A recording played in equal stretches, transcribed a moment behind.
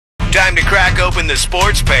Time to crack open the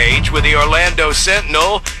sports page with the Orlando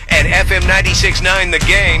Sentinel and FM 96.9 The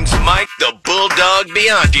Game's Mike the Bulldog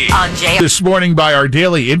Bianchi. This morning by our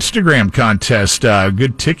daily Instagram contest,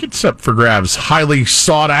 good tickets up for grabs. Highly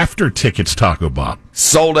sought after tickets, Taco Bob.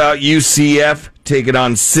 Sold out UCF taking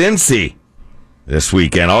on Cincy this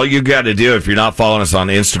weekend. All you got to do, if you're not following us on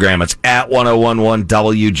Instagram, it's at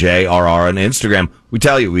 1011WJRR on Instagram. We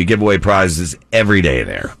tell you, we give away prizes every day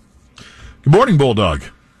there. Good morning, Bulldog.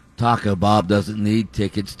 Taco Bob doesn't need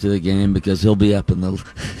tickets to the game because he'll be up in the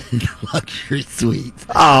luxury suite.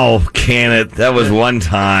 Oh, can it? That was one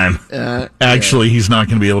time. Actually, he's not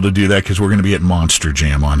going to be able to do that because we're going to be at Monster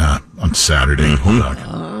Jam on Saturday. Bulldog.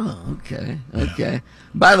 Oh, okay.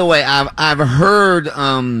 By the way, I've heard,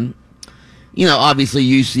 obviously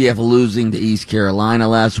UCF losing to East Carolina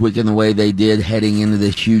last week in the way they did heading into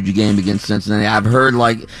this huge game against Cincinnati. I've heard,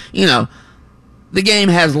 the game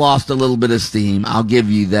has lost a little bit of steam. I'll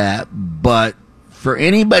give you that. But for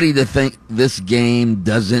anybody to think this game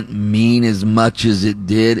doesn't mean as much as it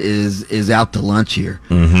did is out to lunch here.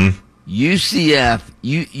 Mm-hmm. UCF,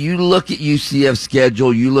 you look at UCF's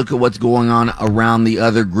schedule, you look at what's going on around the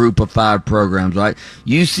other group of 5 programs, right?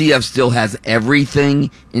 UCF still has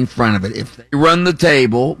everything in front of it. If they run the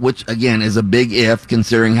table, which again is a big if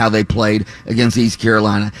considering how they played against East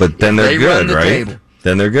Carolina. But then they're good, right?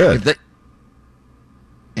 Then they're good.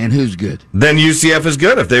 And who's good? Then UCF is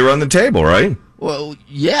good if they run the table, right? Well,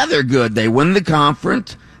 yeah, they're good. They win the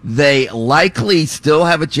conference. They likely still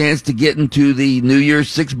have a chance to get into the New Year's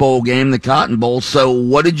Six Bowl game, the Cotton Bowl. So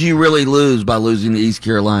what did you really lose by losing to East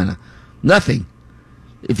Carolina? Nothing.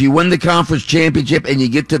 If you win the conference championship and you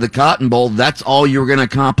get to the Cotton Bowl, that's all you're going to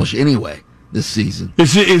accomplish anyway this season.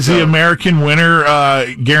 Is the American winner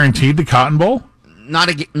guaranteed the Cotton Bowl? Not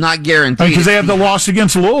guaranteed. Because they have the loss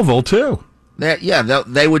against Louisville, too.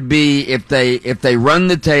 They would be if they run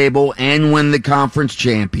the table and win the conference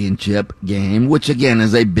championship game, which again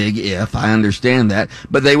is a big if. I understand that,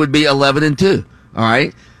 but they would be 11-2. All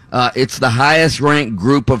right, it's the highest ranked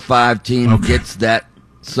group of 5 team gets that.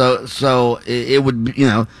 So it would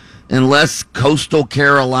unless Coastal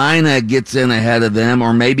Carolina gets in ahead of them,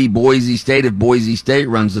 or maybe Boise State if Boise State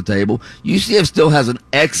runs the table, UCF still has an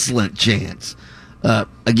excellent chance.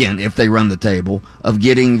 Again, if they run the table, of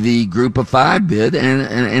getting the group of 5 bid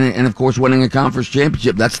and of course winning a conference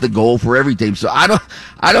championship. That's the goal for every team. So I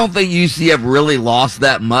don't think UCF really lost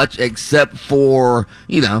that much except for,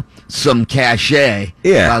 some cachet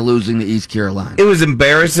by losing to East Carolina. It was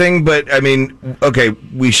embarrassing, but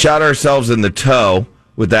we shot ourselves in the toe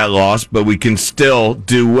with that loss, but we can still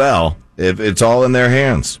do well if it's all in their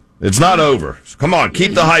hands. It's not over. Come on,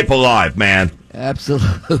 keep the hype alive, man.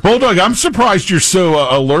 Absolutely. Bulldog, I'm surprised you're so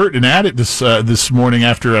alert and at it this morning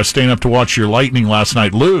after staying up to watch your Lightning last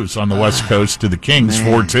night lose on the West Coast to the Kings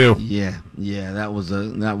 4-2. Yeah, that was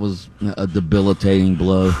a debilitating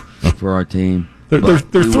blow for our team. They're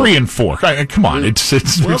 3-4. Come on, it's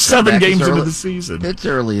 7 games into the season. It's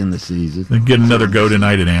early in the season. They get another go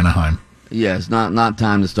tonight at Anaheim. Yeah, it's not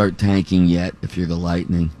time to start tanking yet if you're the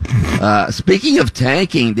Lightning. Speaking of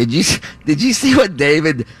tanking, did you see what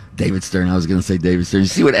David Stern, I was going to say David Stern. You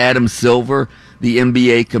see what Adam Silver, the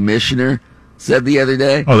NBA commissioner, said the other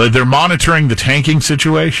day? Oh, they're monitoring the tanking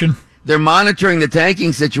situation? They're monitoring the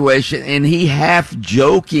tanking situation, and he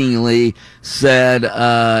half-jokingly said,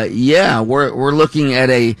 we're looking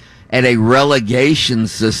at a relegation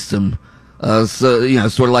system. Sort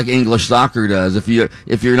of like English soccer does. If you're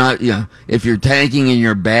tanking and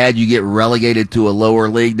you're bad, you get relegated to a lower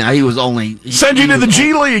league. Now he was only send you to the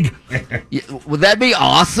G League. Would that be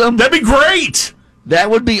awesome? That'd be great. That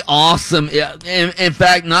would be awesome. In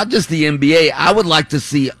fact, not just the NBA. I would like to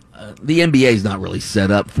see. The NBA is not really set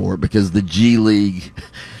up for it because the G League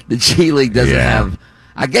doesn't have.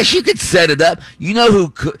 I guess you could set it up. You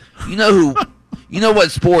know what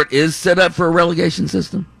sport is set up for a relegation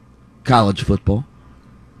system? College football.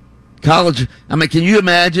 Can you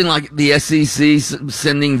imagine the SEC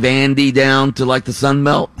sending Vandy down to the Sun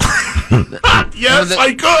Belt? Yes,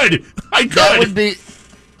 I could. That would be.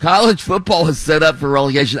 College football is set up for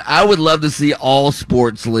relegation. I would love to see all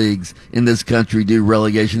sports leagues in this country do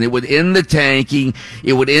relegation. It would end the tanking.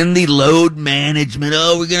 It would end the load management.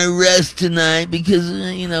 Oh, we're going to rest tonight because,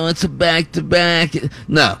 it's a back-to-back.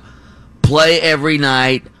 No. Play every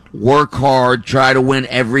night. work hard, try to win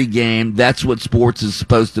every game. That's what sports is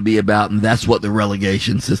supposed to be about, and that's what the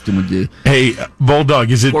relegation system would do. Hey,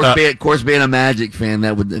 Bulldog, is it? Of course, being a Magic fan,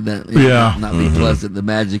 that would not be pleasant. The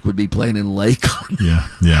Magic would be playing in Lakeland.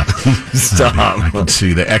 Yeah. Stop. I can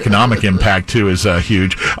see the economic impact too is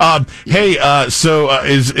huge. So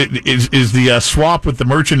is the swap with the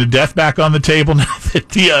Merchant of Death back on the table now that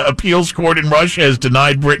the appeals court in Russia has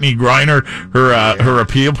denied Brittany Griner her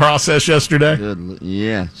appeal process yesterday?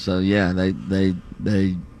 Yeah. So they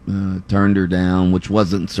turned her down, which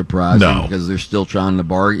wasn't surprising because they're still trying to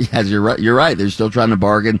bargain. You're right. They're still trying to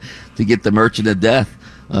bargain to get the Merchant of Death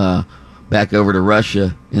back over to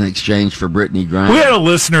Russia in exchange for Brittany Griner. We had a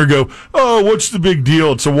listener go, "Oh, what's the big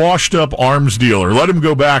deal? It's a washed-up arms dealer. Let him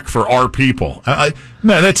go back for our people."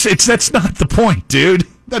 No, that's not the point, dude.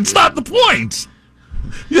 That's not the point.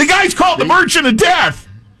 The guy's called the Merchant of Death.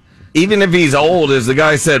 Even if he's old, as the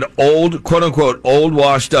guy said, old, quote unquote, old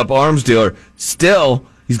washed up arms dealer, still,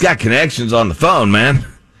 he's got connections on the phone, man.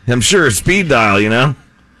 I'm sure a speed dial,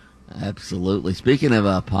 Absolutely. Speaking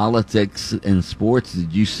of politics and sports,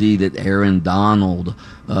 did you see that Aaron Donald,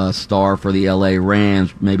 star for the L.A.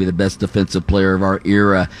 Rams, maybe the best defensive player of our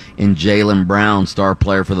era, and Jaylen Brown, star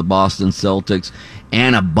player for the Boston Celtics,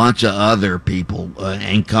 and a bunch of other people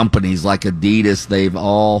and companies like Adidas, they've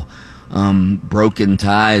all broken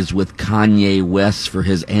ties with Kanye West for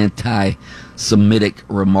his anti-Semitic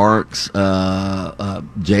remarks.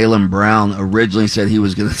 Jaylen Brown originally said he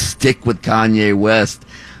was going to stick with Kanye West.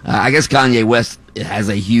 I guess Kanye West has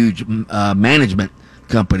a huge management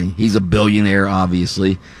company. He's a billionaire,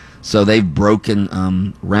 obviously. So they've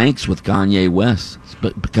broken ranks with Kanye West. It's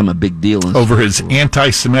become a big deal. Over his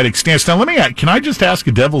anti-Semitic stance. Now, can I just ask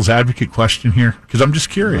a devil's advocate question here? Because I'm just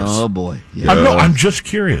curious. Oh, boy. Yeah. I'm just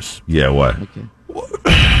curious. Yeah, what? Okay.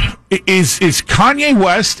 Is Kanye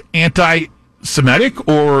West anti-Semitic,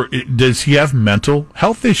 or does he have mental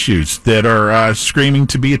health issues that are screaming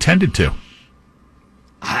to be attended to?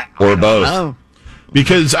 Or both.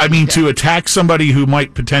 Because, to attack somebody who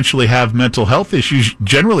might potentially have mental health issues,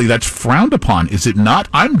 generally that's frowned upon, is it not?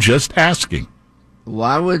 I'm just asking.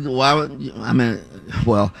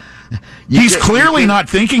 He's clearly not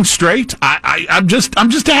thinking straight. I'm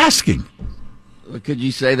just asking. Could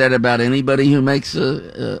you say that about anybody who makes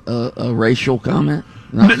a racial comment?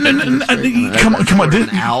 No, come on.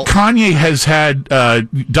 Kanye has had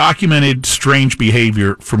documented strange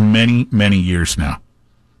behavior for many, many years now.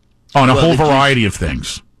 On a whole variety of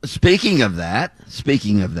things. Speaking of that,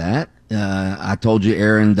 I told you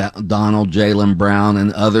Aaron Donald, Jaylen Brown,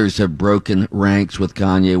 and others have broken ranks with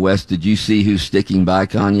Kanye West. Did you see who's sticking by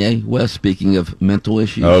Kanye West, speaking of mental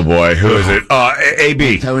issues? Oh, boy. Who is it?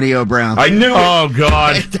 AB. Antonio Brown. I knew it. Oh,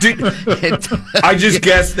 God. I just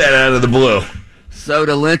guessed that out of the blue. So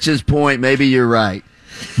to Lynch's point, maybe you're right.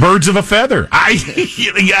 Birds of a feather.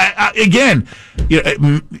 Again,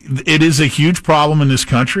 it is a huge problem in this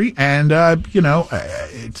country, and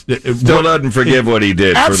still doesn't forgive what he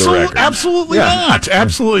did for the record. Absolutely not.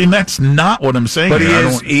 Absolutely, and that's not what I'm saying. But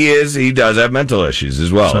he does have mental issues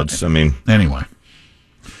as well. Anyway.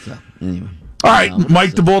 Anyway. All right,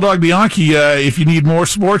 Mike the Bulldog Bianchi, if you need more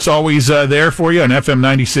sports, always there for you on FM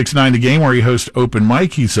 96.9 The Game, where he hosts Open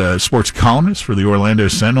Mic. He's a sports columnist for the Orlando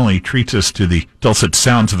Sentinel. He treats us to the dulcet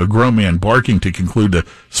sounds of a grown man barking to conclude the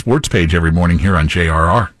sports page every morning here on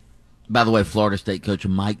JRR. By the way, Florida State coach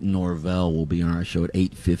Mike Norvell will be on our show at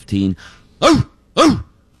 8:15. Oh!